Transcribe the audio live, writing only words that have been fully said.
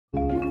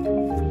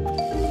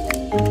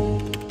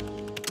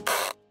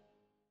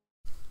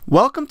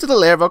Welcome to the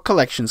Laravel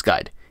Collections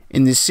Guide.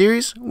 In this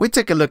series, we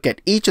take a look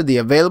at each of the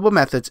available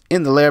methods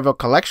in the Laravel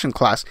Collection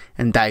class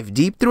and dive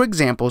deep through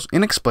examples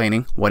in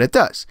explaining what it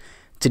does.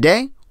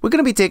 Today, we're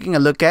going to be taking a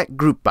look at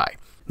groupBy.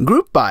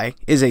 GroupBy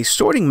is a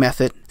sorting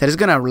method that is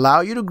going to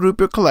allow you to group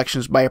your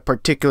collections by a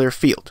particular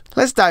field.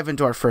 Let's dive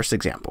into our first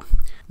example.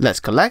 Let's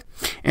collect,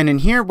 and in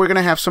here we're going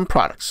to have some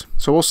products.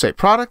 So we'll say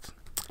product,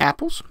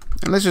 apples,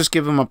 and let's just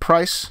give them a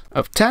price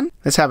of 10.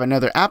 Let's have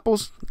another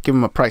apples, give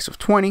them a price of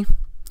 20.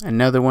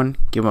 Another one,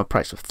 give them a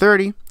price of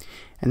 30.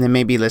 And then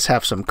maybe let's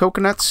have some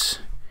coconuts,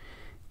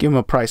 give them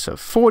a price of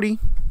 40.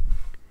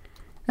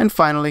 And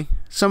finally,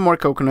 some more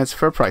coconuts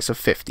for a price of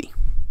 50.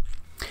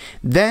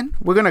 Then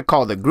we're going to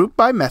call the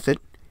groupBy method,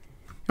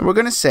 and we're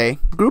going to say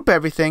group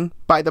everything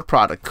by the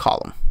product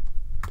column.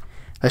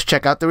 Let's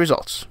check out the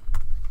results.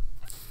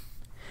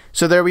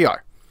 So there we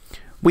are.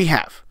 We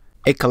have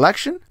a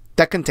collection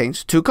that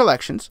contains two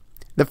collections.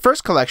 The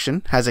first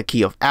collection has a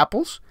key of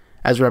apples,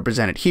 as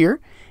represented here,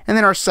 and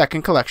then our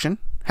second collection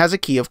has a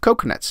key of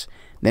coconuts.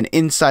 Then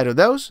inside of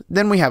those,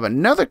 then we have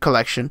another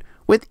collection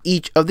with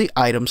each of the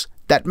items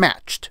that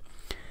matched.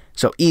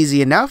 So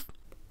easy enough.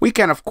 We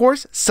can of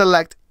course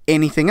select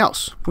anything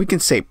else. We can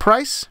say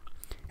price,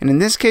 and in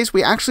this case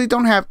we actually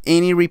don't have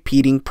any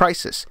repeating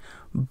prices,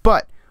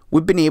 but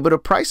we've been able to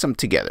price them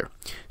together.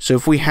 So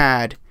if we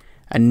had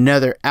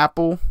another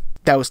apple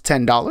that was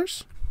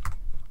 $10,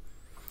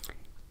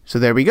 so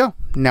there we go.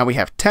 Now we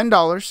have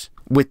 $10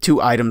 with two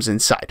items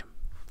inside.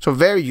 So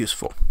very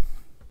useful.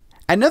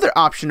 Another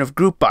option of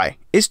groupBy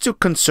is to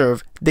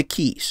conserve the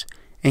keys.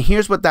 And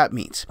here's what that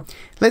means.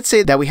 Let's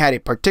say that we had a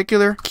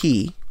particular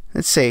key,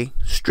 let's say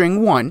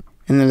string 1,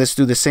 and then let's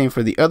do the same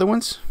for the other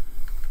ones.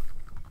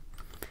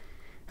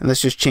 And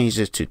let's just change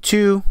this to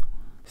 2,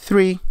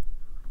 3,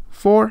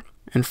 4,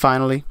 and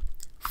finally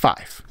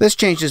 5. Let's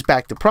change this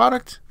back to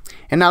product.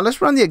 And now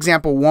let's run the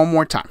example one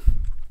more time.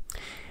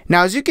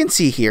 Now as you can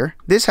see here,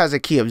 this has a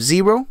key of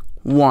 0,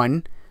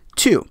 1,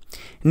 2.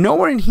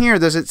 Nowhere in here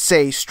does it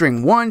say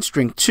string 1,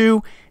 string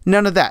 2,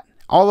 none of that.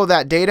 All of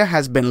that data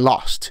has been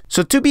lost.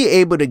 So to be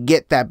able to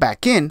get that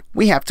back in,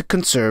 we have to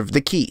conserve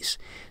the keys.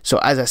 So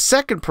as a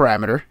second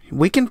parameter,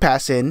 we can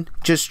pass in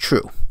just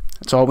true.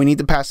 That's all we need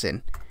to pass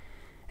in.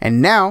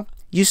 And now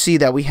you see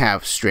that we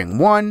have string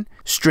 1,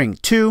 string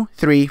 2,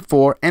 3,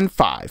 4, and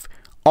 5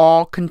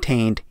 all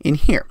contained in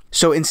here.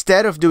 So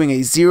instead of doing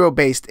a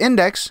zero-based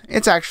index,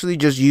 it's actually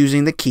just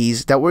using the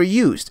keys that were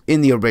used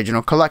in the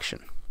original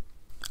collection.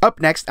 Up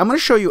next, I'm going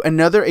to show you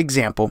another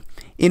example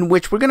in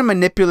which we're going to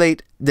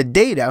manipulate the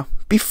data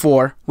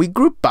before we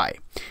group by.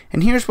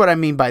 And here's what I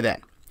mean by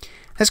that.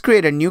 Let's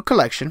create a new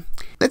collection.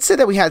 Let's say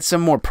that we had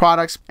some more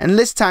products, and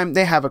this time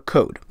they have a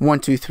code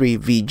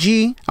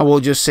 123VG. I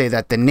will just say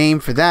that the name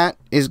for that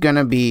is going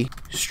to be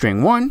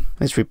string 1.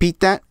 Let's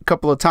repeat that a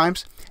couple of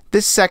times.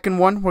 This second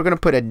one, we're going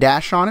to put a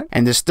dash on it,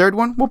 and this third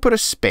one, we'll put a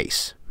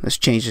space. Let's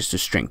change this to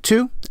string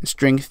 2 and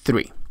string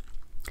 3.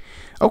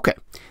 Okay,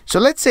 so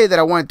let's say that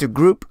I wanted to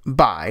group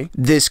by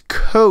this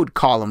code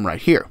column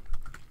right here.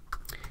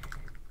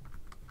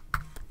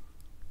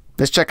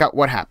 Let's check out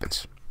what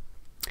happens.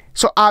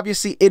 So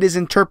obviously it is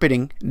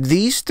interpreting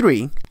these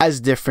three as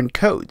different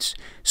codes.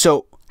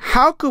 So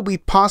how could we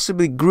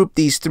possibly group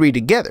these three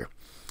together?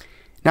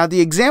 Now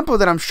the example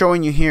that I'm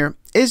showing you here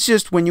is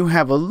just when you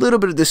have a little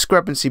bit of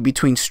discrepancy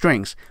between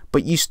strings,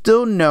 but you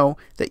still know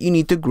that you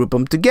need to group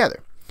them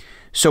together.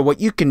 So what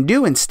you can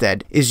do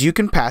instead is you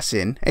can pass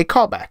in a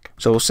callback.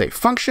 So we'll say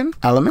function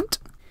element.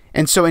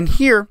 And so in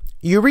here,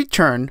 you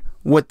return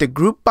what the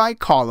groupBy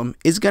column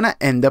is going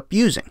to end up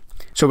using.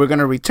 So we're going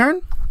to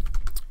return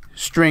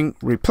string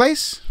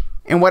replace.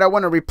 And what I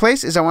want to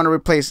replace is I want to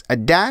replace a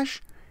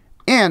dash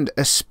and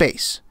a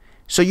space.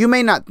 So you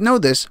may not know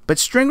this, but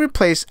string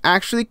replace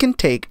actually can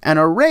take an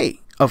array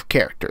of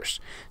characters.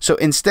 So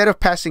instead of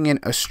passing in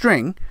a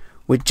string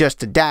with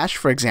just a dash,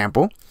 for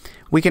example,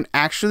 we can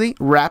actually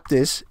wrap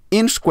this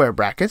in square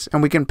brackets,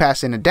 and we can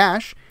pass in a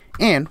dash,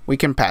 and we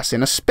can pass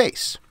in a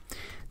space.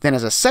 Then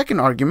as a second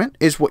argument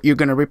is what you're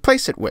going to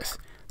replace it with.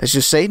 Let's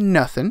just say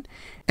nothing,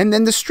 and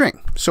then the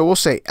string. So we'll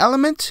say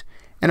element,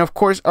 and of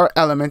course our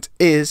element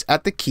is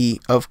at the key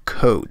of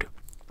code.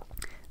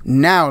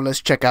 Now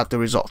let's check out the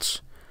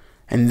results.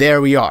 And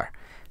there we are.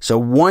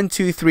 So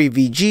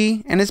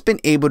 123VG, and it's been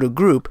able to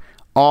group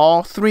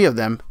all three of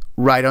them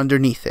right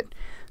underneath it.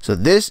 So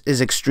this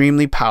is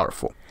extremely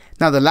powerful.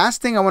 Now the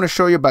last thing I want to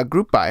show you about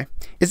groupBy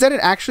is that it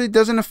actually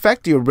doesn't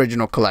affect the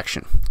original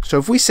collection. So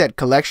if we said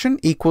collection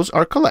equals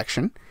our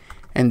collection,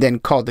 and then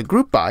called the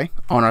groupBy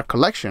on our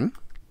collection,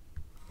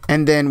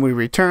 and then we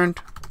returned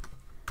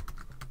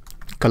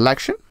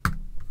collection,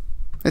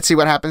 let's see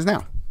what happens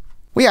now.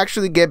 We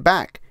actually get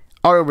back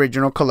our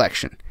original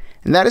collection.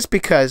 And that is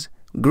because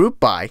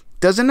groupBy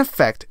doesn't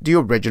affect the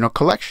original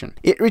collection.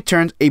 It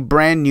returns a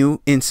brand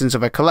new instance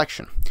of a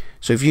collection.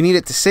 So if you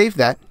needed to save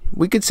that,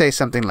 we could say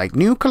something like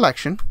new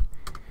collection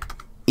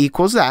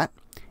equals that,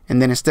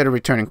 And then instead of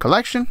returning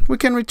collection, we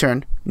can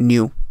return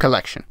new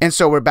collection. And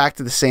so we're back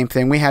to the same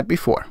thing we had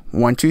before,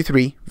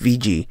 123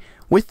 VG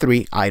with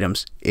 3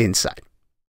 items inside.